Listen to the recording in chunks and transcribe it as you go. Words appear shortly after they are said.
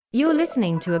You're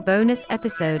listening to a bonus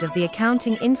episode of the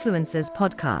Accounting Influencers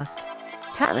podcast,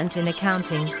 Talent in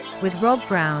Accounting, with Rob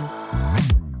Brown.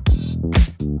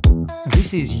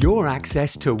 This is your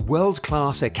access to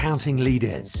world-class accounting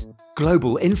leaders,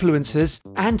 global influencers,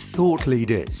 and thought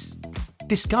leaders.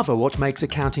 Discover what makes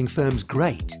accounting firms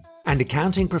great and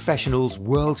accounting professionals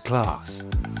world-class.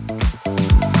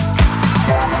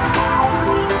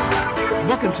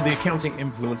 Welcome to the Accounting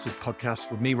Influencers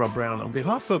podcast with me, Rob Brown. On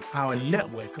behalf of our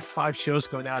network of 5 shows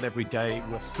going out every day,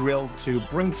 we're thrilled to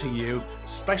bring to you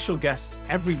special guests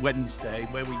every Wednesday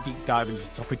where we deep dive into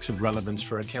topics of relevance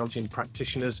for accounting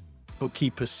practitioners,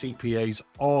 bookkeepers, CPAs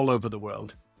all over the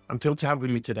world. I'm thrilled to have with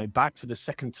me today, back for the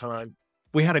second time.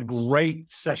 We had a great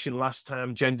session last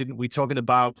time, Jen, didn't we? Talking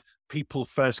about people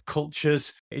first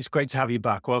cultures. It's great to have you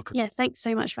back. Welcome. Yeah, thanks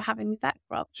so much for having me back,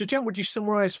 Rob. So, Jen, would you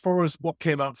summarize for us what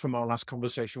came out from our last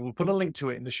conversation? We'll put a link to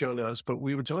it in the show notes, but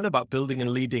we were talking about building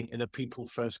and leading in a people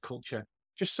first culture.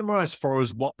 Just summarize for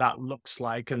us what that looks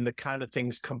like and the kind of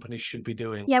things companies should be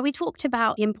doing. Yeah, we talked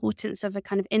about the importance of a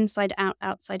kind of inside out,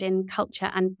 outside in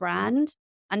culture and brand,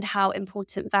 and how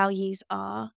important values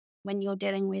are when you're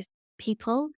dealing with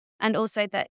people. And also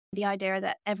that the idea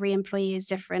that every employee is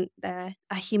different. They're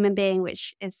a human being,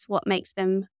 which is what makes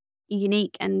them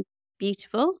unique and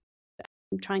beautiful.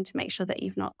 I'm trying to make sure that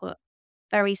you've not got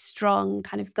very strong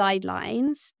kind of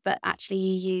guidelines, but actually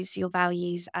you use your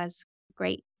values as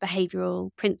great behavioural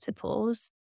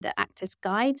principles that act as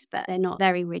guides, but they're not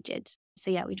very rigid. So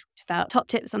yeah, we talked about top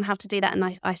tips on how to do that.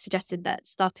 And I suggested that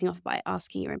starting off by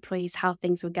asking your employees how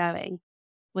things were going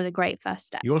was a great first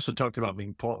step. You also talked about the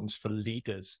importance for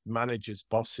leaders, managers,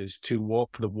 bosses to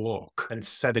walk the walk and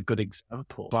set a good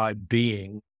example by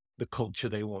being the culture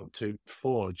they want to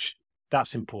forge.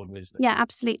 That's important, isn't it? Yeah,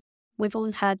 absolutely. We've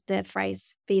all heard the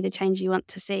phrase, be the change you want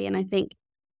to see. And I think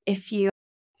if you're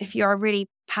a really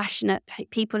passionate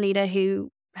people leader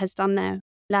who has done their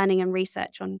learning and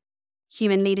research on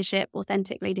human leadership,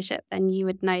 authentic leadership, then you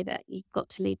would know that you've got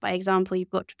to lead by example. You've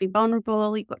got to be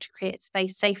vulnerable. You've got to create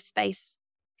space, safe space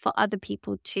for other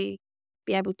people to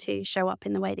be able to show up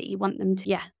in the way that you want them to.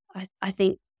 Yeah, I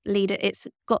think it's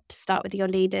got to start with your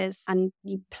leaders, and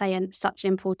you play such an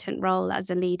important role as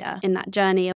a leader in that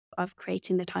journey of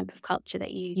creating the type of culture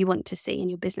that you want to see in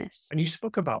your business. And you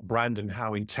spoke about brand and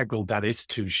how integral that is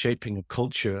to shaping a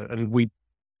culture. And we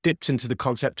dipped into the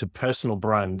concept of personal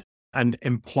brand and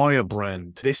employer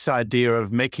brand, this idea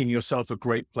of making yourself a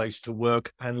great place to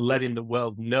work and letting the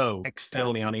world know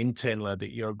externally and internally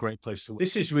that you're a great place to work.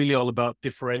 This is really all about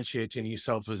differentiating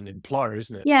yourself as an employer,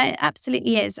 isn't it? Yeah, it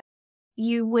absolutely is.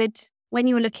 You would, when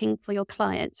you're looking for your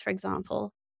clients, for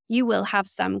example, you will have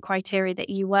some criteria that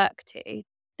you work to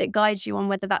that guides you on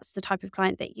whether that's the type of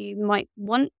client that you might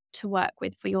want to work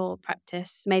with for your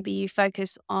practice. Maybe you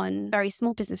focus on very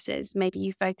small businesses. Maybe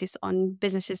you focus on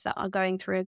businesses that are going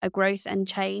through a growth and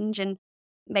change. And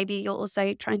maybe you're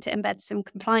also trying to embed some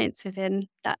compliance within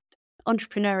that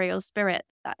entrepreneurial spirit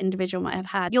that individual might have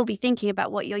had. You'll be thinking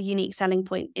about what your unique selling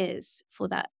point is for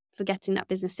getting that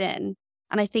business in.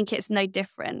 And I think it's no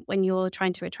different when you're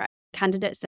trying to attract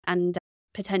candidates and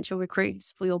potential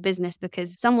recruits for your business,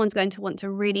 because someone's going to want to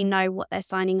really know what they're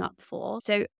signing up for.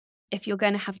 So if you're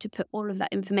going to have to put all of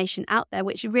that information out there,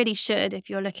 which you really should if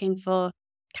you're looking for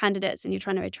candidates and you're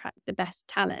trying to attract the best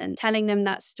talent, telling them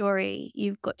that story,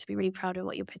 you've got to be really proud of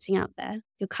what you're putting out there.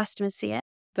 Your customers see it.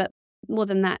 But more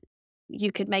than that,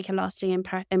 you could make a lasting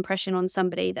impression on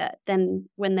somebody that then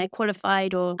when they're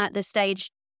qualified or at the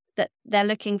stage that they're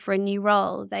looking for a new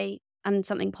role, and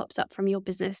something pops up from your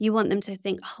business, you want them to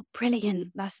think, oh,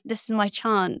 brilliant, this is my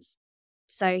chance.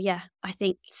 So yeah, I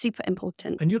think super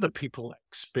important. And you're the people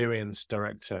experience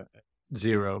director at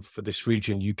Xero for this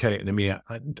region, UK and EMEA.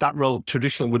 And that role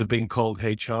traditionally would have been called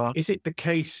HR. Is it the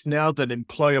case now that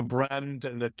employer brand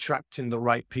and attracting the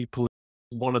right people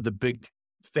is one of the big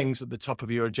things at the top of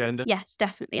your agenda? Yes,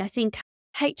 definitely. I think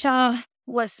HR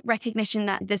was recognition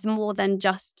that there's more than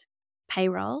just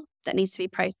payroll that needs to be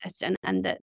processed, and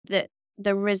that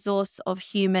the resource of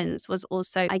humans was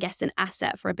also, I guess, an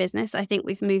asset for a business. I think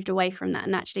we've moved away from that,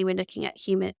 and actually we're looking at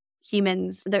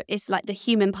humans. It's like the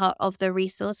human part of the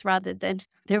resource rather than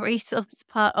the resource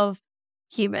part of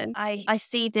human. I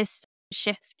see this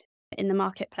shift in the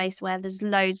marketplace where there's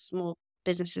loads more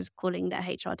businesses calling their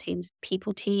HR teams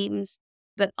people teams,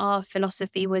 but our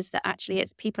philosophy was that actually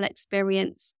it's people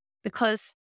experience,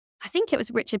 because I think it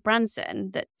was Richard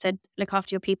Branson that said, look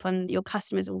after your people and your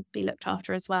customers will be looked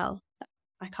after as well.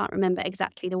 I can't remember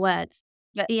exactly the words,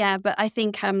 but yeah, but I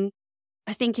think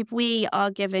if we are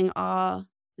giving our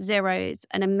Xeros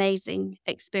an amazing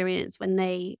experience when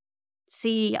they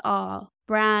see our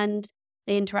brand,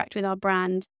 they interact with our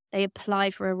brand, they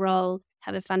apply for a role,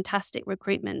 have a fantastic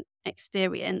recruitment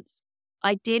experience.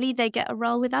 Ideally, they get a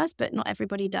role with us, but not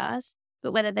everybody does.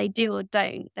 But whether they do or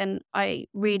don't, then I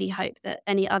really hope that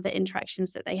any other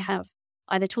interactions that they have,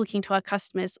 either talking to our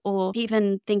customers or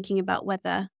even thinking about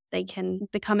whether they can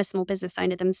become a small business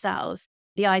owner themselves,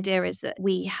 the idea is that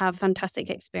we have fantastic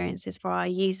experiences for our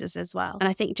users as well. And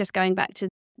I think just going back to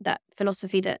that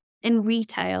philosophy that in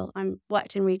retail, I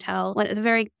worked in retail at the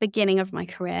very beginning of my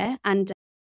career. And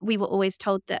we were always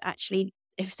told that actually,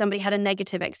 if somebody had a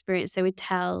negative experience, they would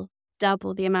tell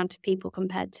double the amount of people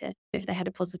compared to if they had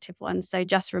a positive one. So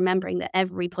just remembering that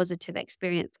every positive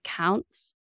experience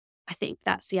counts. I think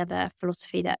that's the other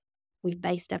philosophy that we've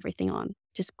based everything on.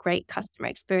 Just great customer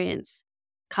experience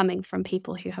coming from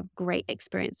people who have great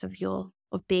experience of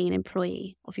being an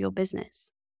employee of your business.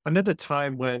 And at a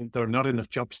time when there are not enough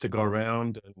jobs to go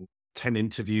around and 10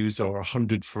 interviews or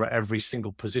 100 for every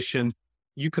single position,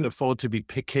 you can afford to be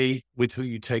picky with who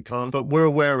you take on. But we're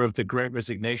aware of the Great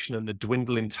Resignation and the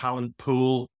dwindling talent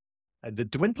pool. The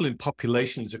dwindling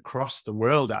populations across the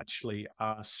world actually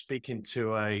are speaking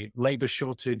to a labor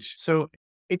shortage. So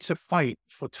it's a fight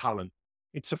for talent.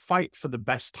 It's a fight for the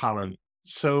best talent.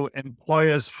 So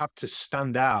employers have to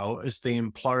stand out as the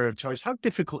employer of choice. How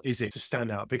difficult is it to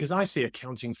stand out? Because I see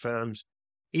accounting firms,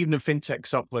 even the fintech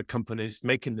software companies,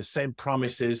 making the same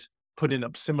promises, putting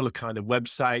up similar kind of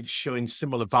websites, showing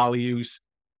similar values,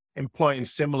 employing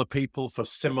similar people for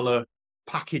similar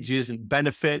packages and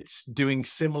benefits, doing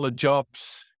similar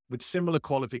jobs with similar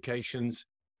qualifications.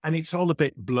 And it's all a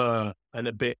bit blur and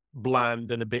a bit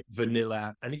bland and a bit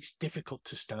vanilla. And it's difficult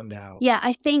to stand out. Yeah,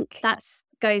 I think that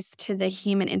goes to the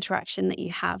human interaction that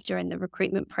you have during the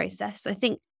recruitment process. I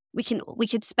think we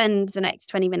could spend the next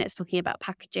 20 minutes talking about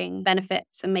packaging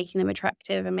benefits and making them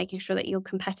attractive and making sure that you're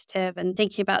competitive and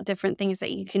thinking about different things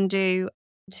that you can do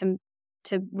to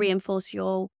reinforce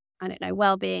your,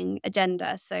 well-being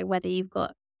agenda. So whether you've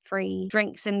got free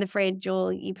drinks in the fridge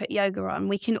or you put yoga on,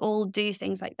 we can all do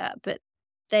things like that. But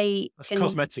that's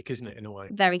cosmetic, isn't it, in a way?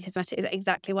 Very cosmetic is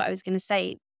exactly what I was going to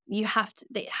say.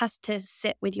 It has to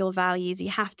sit with your values. You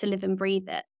have to live and breathe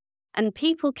it. And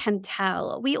people can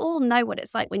tell. We all know what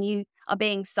it's like when you are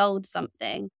being sold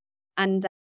something. And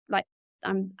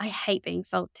I hate being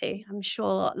sold to. I'm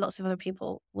sure lots of other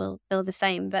people will feel the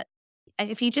same. But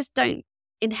if you just don't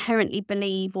inherently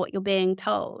believe what you're being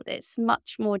told, it's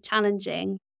much more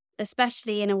challenging,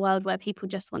 especially in a world where people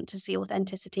just want to see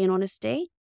authenticity and honesty.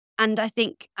 And I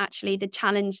think actually the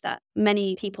challenge that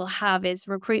many people have is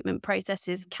recruitment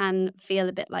processes can feel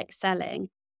a bit like selling.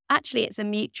 Actually, it's a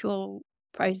mutual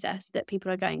process that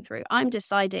people are going through. I'm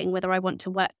deciding whether I want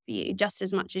to work for you just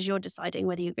as much as you're deciding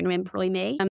whether you're going to employ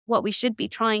me. What we should be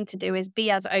trying to do is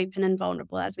be as open and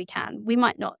vulnerable as we can. We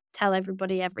might not tell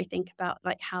everybody everything about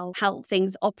how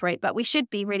things operate, but we should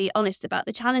be really honest about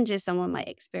the challenges someone might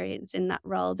experience in that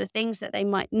role, the things that they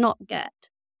might not get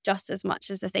just as much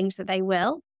as the things that they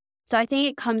will. So I think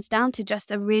it comes down to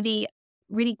just a really,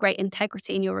 really great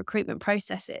integrity in your recruitment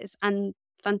processes and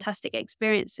fantastic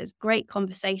experiences, great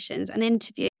conversations. An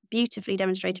interview, beautifully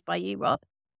demonstrated by you, Rob.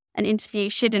 An interview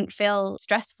shouldn't feel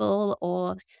stressful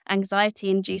or anxiety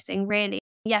inducing, really.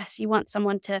 Yes, you want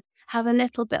someone to have a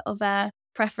little bit of a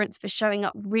preference for showing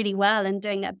up really well and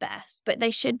doing their best, but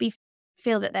they should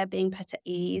feel that they're being put at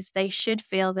ease. They should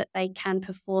feel that they can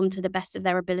perform to the best of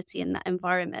their ability in that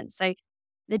environment. So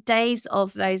the days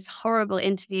of those horrible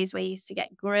interviews where you used to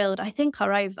get grilled, I think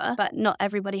are over, but not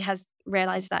everybody has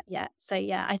realized that yet. So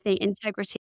yeah, I think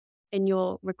integrity in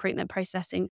your recruitment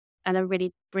processing and a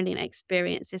really brilliant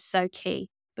experience is so key,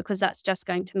 because that's just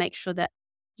going to make sure that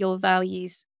your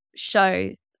values show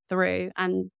through,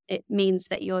 and it means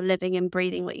that you're living and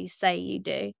breathing what you say you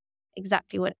do,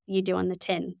 exactly what you do on the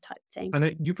tin type thing.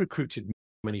 And you've recruited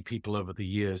many people over the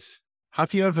years.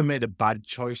 Have you ever made a bad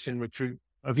choice in recruit?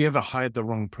 Have you ever hired the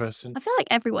wrong person? I feel like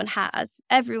everyone has.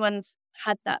 Everyone's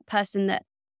had that person that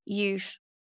you've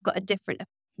got a different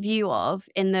view of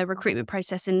in the recruitment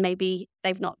process, and maybe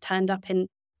they've not turned up in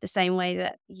the same way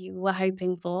that you were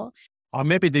hoping for. Or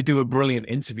maybe they do a brilliant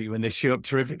interview and they show up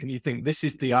terrific and you think this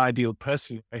is the ideal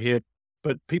person here.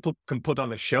 But people can put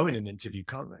on a show in an interview,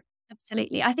 can't they?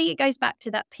 Absolutely. I think it goes back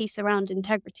to that piece around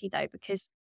integrity, though, because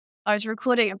I was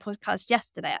recording a podcast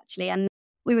yesterday, actually, and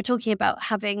we were talking about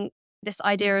having this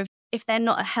idea of if they're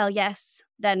not a hell yes,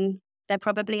 then they're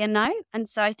probably a no. And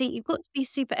so I think you've got to be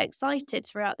super excited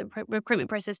throughout the recruitment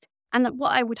process. And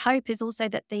what I would hope is also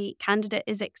that the candidate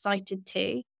is excited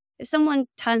too. If someone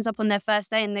turns up on their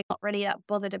first day and they're not really that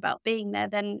bothered about being there,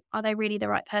 then are they really the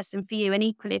right person for you? And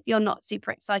equally, if you're not super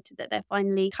excited that they're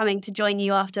finally coming to join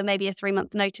you after maybe a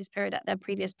 3-month notice period at their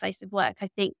previous place of work, I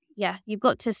think, you've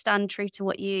got to stand true to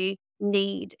what you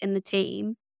need in the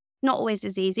team. Not always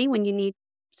as easy when you need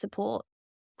support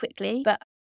quickly, but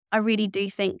I really do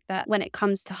think that when it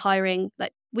comes to hiring,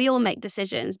 like we all make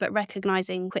decisions, but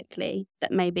recognizing quickly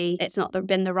that maybe it's not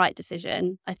been the right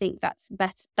decision, I think that's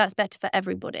better. That's better for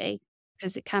everybody,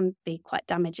 because it can be quite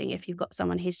damaging if you've got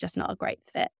someone who's just not a great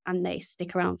fit and they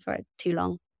stick around for too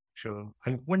long. Sure.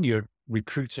 And when you're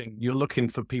recruiting, you're looking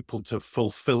for people to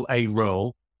fulfill a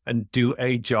role and do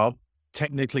a job,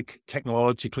 technically,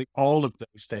 technologically, all of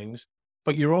those things.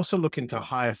 But you're also looking to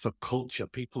hire for culture,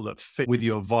 people that fit with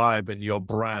your vibe and your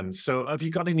brand. So have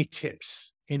you got any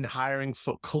tips in hiring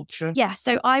for culture? Yeah.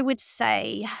 So I would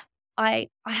say I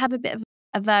have a bit of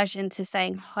aversion to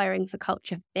saying hiring for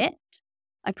culture fit.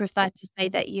 I prefer to say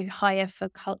that you hire for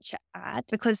culture add,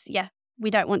 because we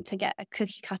don't want to get a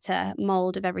cookie cutter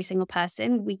mold of every single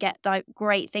person. We get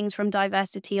great things from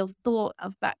diversity of thought,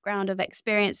 of background, of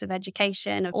experience, of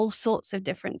education, of all sorts of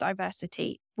different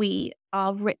diversity. We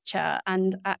are richer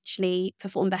and actually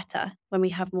perform better when we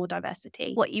have more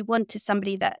diversity. What you want is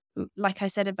somebody that, like I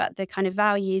said about the kind of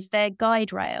values, they're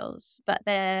guide rails, but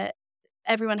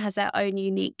everyone has their own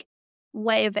unique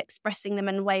way of expressing them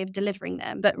and way of delivering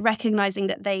them, but recognizing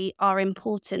that they are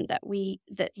important, that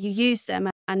you use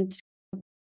them and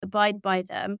abide by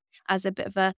them as a bit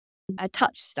of a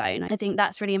touchstone. I think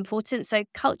that's really important. So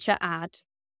culture add,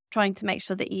 trying to make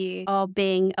sure that you are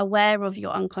being aware of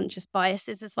your unconscious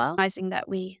biases as well, recognizing that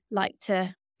we like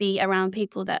to be around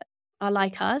people that are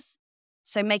like us.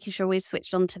 So making sure we've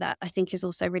switched on to that, I think, is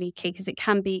also really key, because it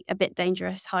can be a bit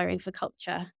dangerous hiring for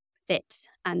culture fit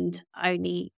and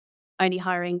only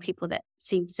hiring people that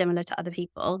seem similar to other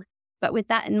people. But with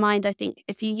that in mind, I think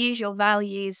if you use your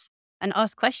values and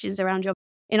ask questions around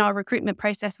in our recruitment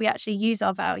process, we actually use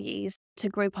our values to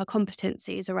group our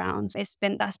competencies around.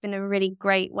 That's been a really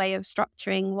great way of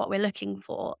structuring what we're looking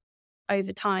for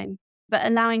over time, but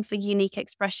allowing for unique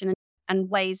expression and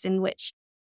ways in which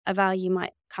a value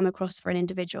might come across for an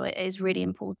individual is really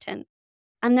important.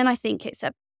 And then I think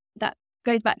that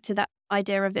goes back to that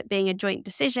idea of it being a joint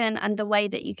decision, and the way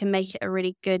that you can make it a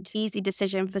really good, easy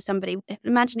decision for somebody.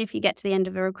 Imagine if you get to the end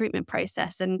of a recruitment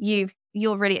process and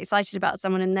you're really excited about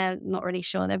someone and they're not really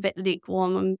sure, they're a bit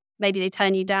lukewarm, and maybe they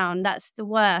turn you down. That's the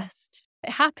worst.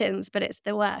 It happens, but it's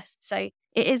the worst. So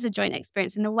it is a joint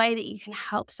experience, and the way that you can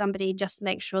help somebody just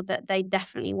make sure that they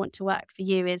definitely want to work for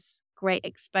you is great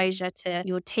exposure to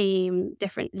your team,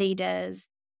 different leaders,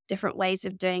 different ways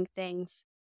of doing things,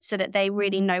 so that they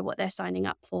really know what they're signing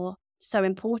up for. So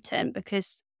important,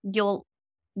 because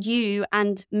you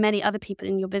and many other people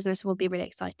in your business will be really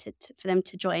excited for them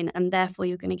to join. And therefore,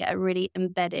 you're going to get a really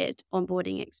embedded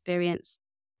onboarding experience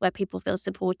where people feel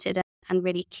supported and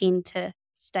really keen to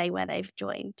stay where they've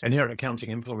joined. And here at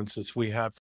Accounting Influencers, we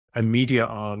have a media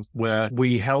arm where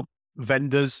we help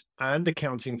vendors and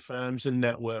accounting firms and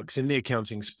networks in the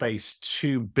accounting space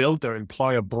to build their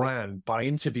employer brand by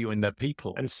interviewing their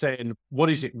people and saying, what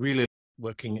is it really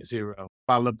working at Xero?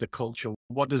 I love the culture.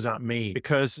 What does that mean?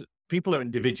 Because people are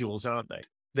individuals, aren't they?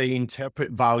 They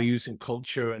interpret values and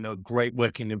culture and a great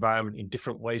working environment in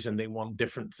different ways, and they want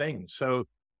different things. So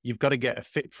you've got to get a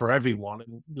fit for everyone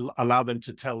and allow them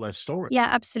to tell their story. Yeah,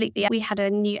 absolutely. We had a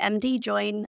new MD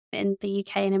join in the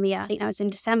UK and EMEA. I think that was in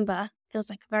December. Feels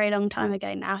like a very long time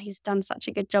ago now. He's done such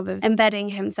a good job of embedding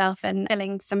himself and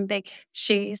filling some big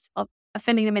shoes, of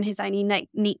filling them in his own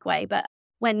unique way. But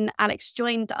when Alex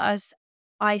joined us,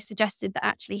 I suggested that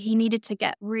actually he needed to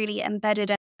get really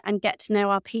embedded and get to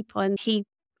know our people. And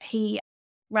he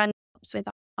ran with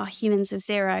our humans of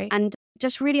Xero and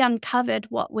just really uncovered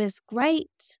what was great,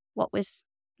 what was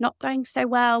not going so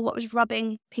well, what was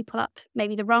rubbing people up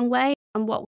maybe the wrong way, and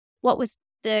what was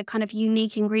the kind of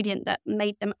unique ingredient that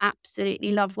made them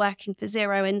absolutely love working for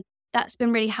Xero. And that's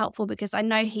been really helpful, because I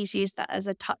know he's used that as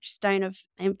a touchstone of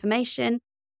information,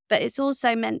 but it's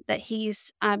also meant that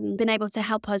he's been able to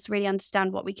help us really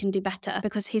understand what we can do better,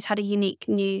 because he's had a unique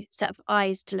new set of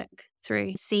eyes to look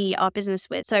through, see our business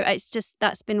with. So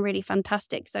that's been really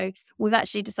fantastic. So we've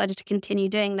actually decided to continue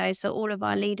doing those. So all of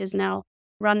our leaders now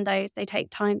run those. They take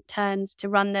turns to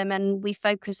run them, and we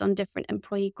focus on different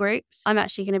employee groups. I'm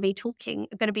actually going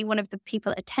to be one of the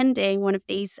people attending one of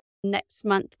these next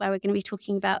month, where we're going to be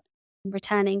talking about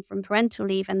returning from parental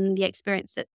leave and the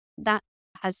experience that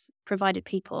has provided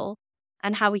people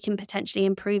and how we can potentially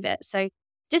improve it. So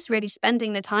just really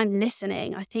spending the time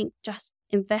listening. I think just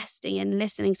investing in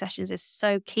listening sessions is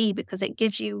so key, because it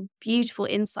gives you beautiful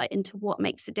insight into what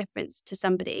makes a difference to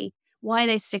somebody, why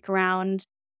they stick around,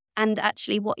 and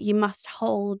actually what you must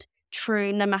hold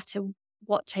true no matter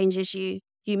what changes you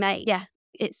make. Yeah,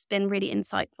 it's been really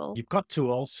insightful. You've got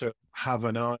to also have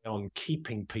an eye on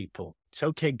keeping people. It's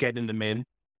okay getting them in,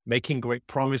 making great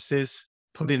promises,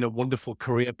 putting a wonderful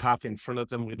career path in front of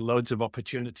them with loads of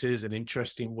opportunities and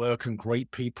interesting work and great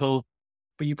people,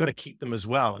 but you've got to keep them as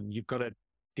well. And you've got to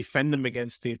defend them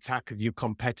against the attack of your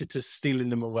competitors, stealing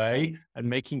them away and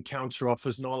making counter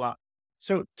offers and all that.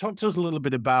 So talk to us a little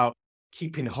bit about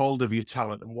keeping hold of your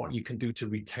talent and what you can do to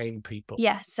retain people.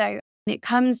 Yeah, so it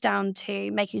comes down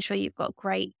to making sure you've got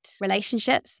great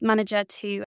relationships, manager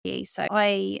to you. So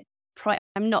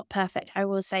I'm not perfect, I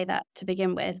will say that to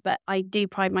begin with, but I do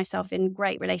pride myself in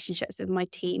great relationships with my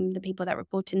team, the people that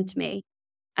report into me.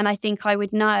 And I think I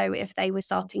would know if they were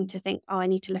starting to think, oh, I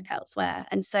need to look elsewhere.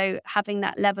 And so having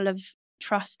that level of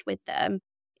trust with them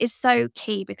is so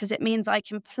key, because it means I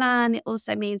can plan. It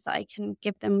also means that I can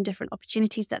give them different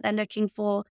opportunities that they're looking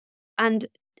for. And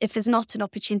if there's not an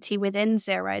opportunity within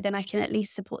Xero, then I can at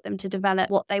least support them to develop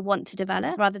what they want to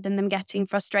develop, rather than them getting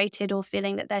frustrated or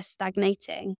feeling that they're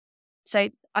stagnating. So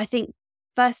I think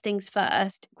first things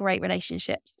first, great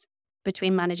relationships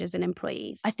between managers and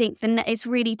employees. I think it's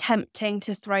really tempting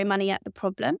to throw money at the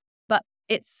problem, but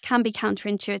it can be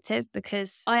counterintuitive,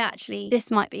 because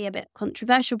this might be a bit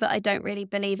controversial, but I don't really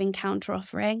believe in counter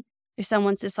offering. If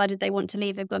someone's decided they want to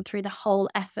leave, they've gone through the whole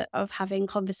effort of having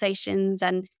conversations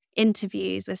and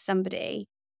interviews with somebody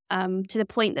to the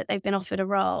point that they've been offered a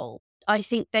role. I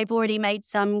think they've already made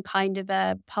some kind of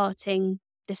a parting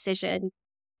decision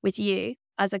with you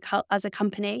as a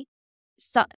company.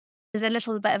 So there's a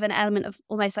little bit of an element of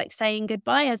almost like saying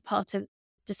goodbye as part of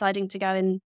deciding to go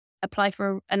and apply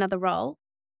for another role.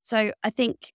 So I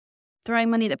think throwing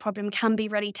money at the problem can be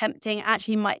really tempting. It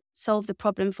actually might solve the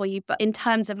problem for you, but in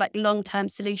terms of like long-term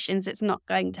solutions, it's not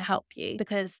going to help you,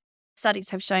 because studies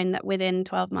have shown that within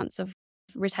 12 months of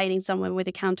retaining someone with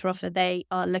a counteroffer, they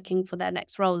are looking for their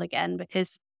next role again,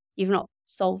 because you've not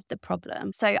solved the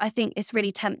problem. So I think it's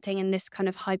really tempting in this kind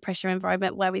of high pressure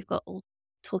environment where we've got all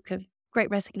talk of great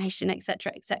resignation, et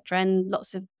cetera, and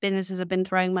lots of businesses have been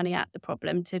throwing money at the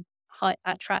problem to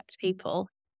attract people.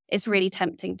 It's really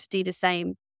tempting to do the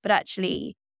same. But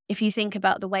actually, if you think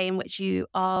about the way in which you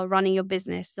are running your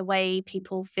business, the way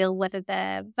people feel, whether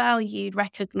they're valued,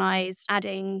 recognized,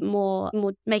 adding more,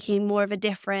 making more of a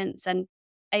difference and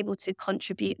able to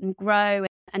contribute and grow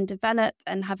and develop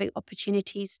and having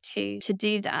opportunities to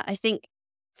do that, I think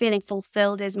feeling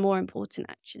fulfilled is more important,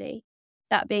 actually.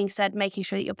 That being said, making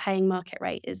sure that you're paying market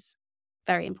rate is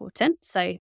very important.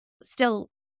 So still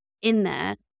in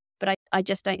there, but I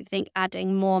just don't think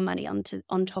adding more money on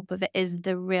top of it is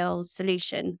the real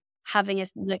solution. Having a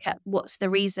look at what's the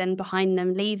reason behind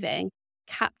them leaving,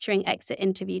 capturing exit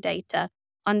interview data,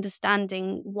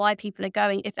 understanding why people are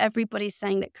going. If everybody's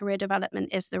saying that career development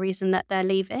is the reason that they're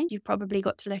leaving, you've probably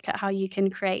got to look at how you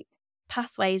can create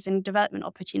pathways and development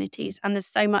opportunities. And there's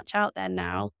so much out there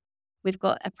now. We've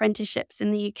got apprenticeships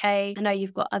in the UK. I know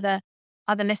you've got other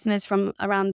listeners from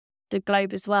around the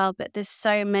globe as well, but there's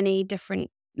so many different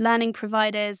learning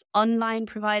providers, online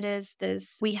providers.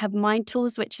 We have Mind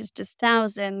Tools, which is just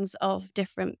thousands of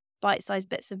different bite-sized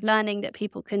bits of learning that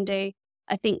people can do.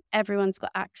 I think everyone's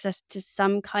got access to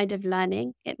some kind of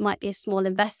learning. It might be a small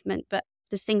investment, but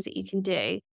there's things that you can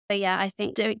do. But yeah, I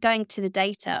think going to the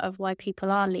data of why people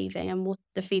are leaving and what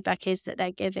the feedback is that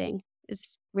they're giving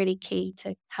is really key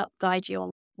to help guide you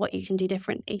on what you can do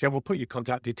differently. Jen, we'll put your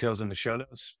contact details in the show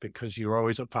notes, because you're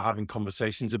always up for having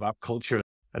conversations about culture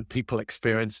and people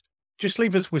experience. Just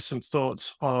leave us with some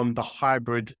thoughts on the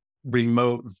hybrid,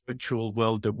 remote, virtual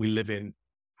world that we live in.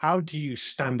 How do you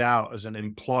stand out as an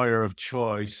employer of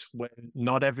choice when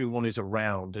not everyone is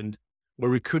around and we're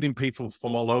recruiting people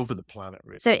from all over the planet,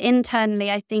 really? So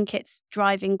internally, I think it's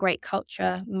driving great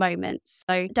culture moments.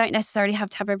 So don't necessarily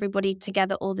have to have everybody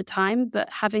together all the time, but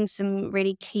having some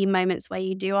really key moments where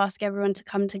you do ask everyone to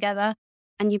come together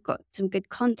and you've got some good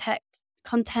content,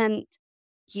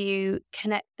 you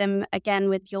connect them again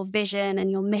with your vision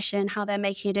and your mission, how they're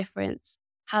making a difference,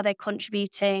 how they're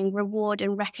contributing, reward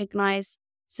and recognize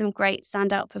some great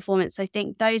standout performance. I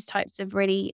think those types of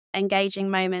really engaging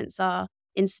moments are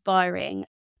inspiring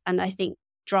and I think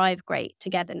drive great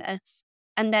togetherness.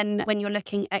 And then when you're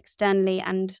looking externally,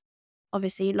 and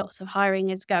obviously lots of hiring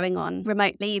is going on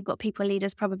remotely, you've got people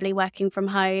leaders probably working from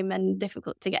home and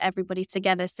difficult to get everybody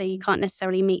together, so you can't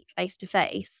necessarily meet face to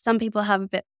face. Some people have a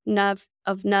bit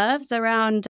nerves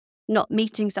around not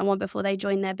meeting someone before they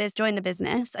join the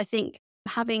business. I think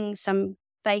having some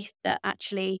faith that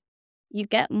actually you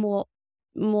get more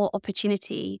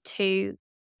opportunity to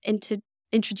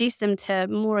introduce them to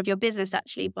more of your business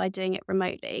actually by doing it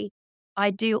remotely.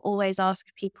 I do always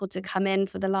ask people to come in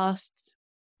for the last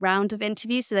round of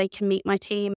interviews so they can meet my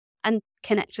team. and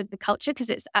connect with the culture, because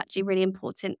it's actually really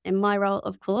important in my role,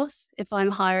 of course, if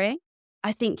I'm hiring.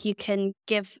 I think you can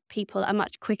give people a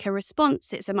much quicker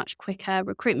response. It's a much quicker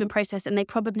recruitment process, and they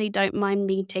probably don't mind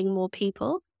meeting more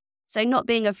people. So not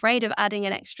being afraid of adding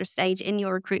an extra stage in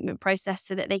your recruitment process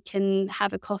so that they can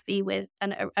have a coffee with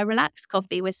a relaxed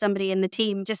coffee with somebody in the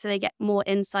team, just so they get more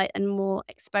insight and more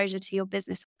exposure to your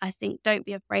business. I think don't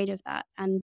be afraid of that,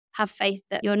 and have faith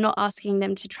that you're not asking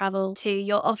them to travel to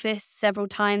your office several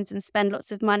times and spend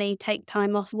lots of money, take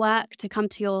time off work to come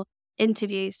to your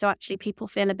interview. So actually people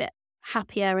feel a bit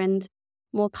happier and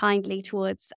more kindly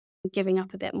towards giving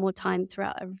up a bit more time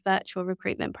throughout a virtual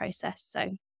recruitment process.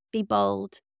 So be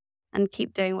bold and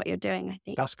keep doing what you're doing, I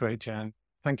think. That's great, Jen.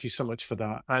 Thank you so much for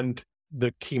that. And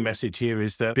the key message here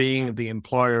is that being the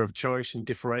employer of choice and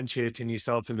differentiating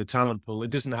yourself in the talent pool, it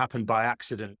doesn't happen by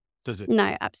accident, does it?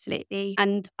 No, absolutely.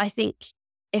 And I think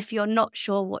if you're not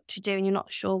sure what to do and you're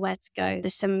not sure where to go,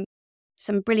 there's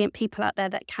some brilliant people out there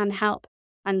that can help.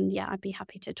 And yeah, I'd be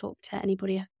happy to talk to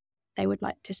anybody if they would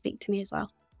like to speak to me as well.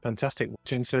 Fantastic.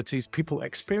 Jen Surtees, People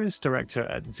Experience Director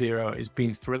at Xero. It's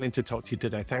been thrilling to talk to you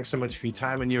today. Thanks so much for your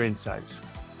time and your insights.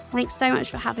 Thanks so much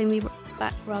for having me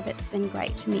back, Rob. It's been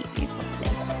great to meet you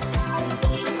properly.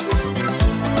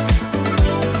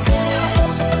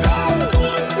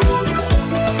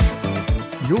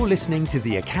 You're listening to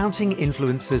the Accounting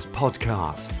Influencers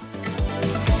podcast.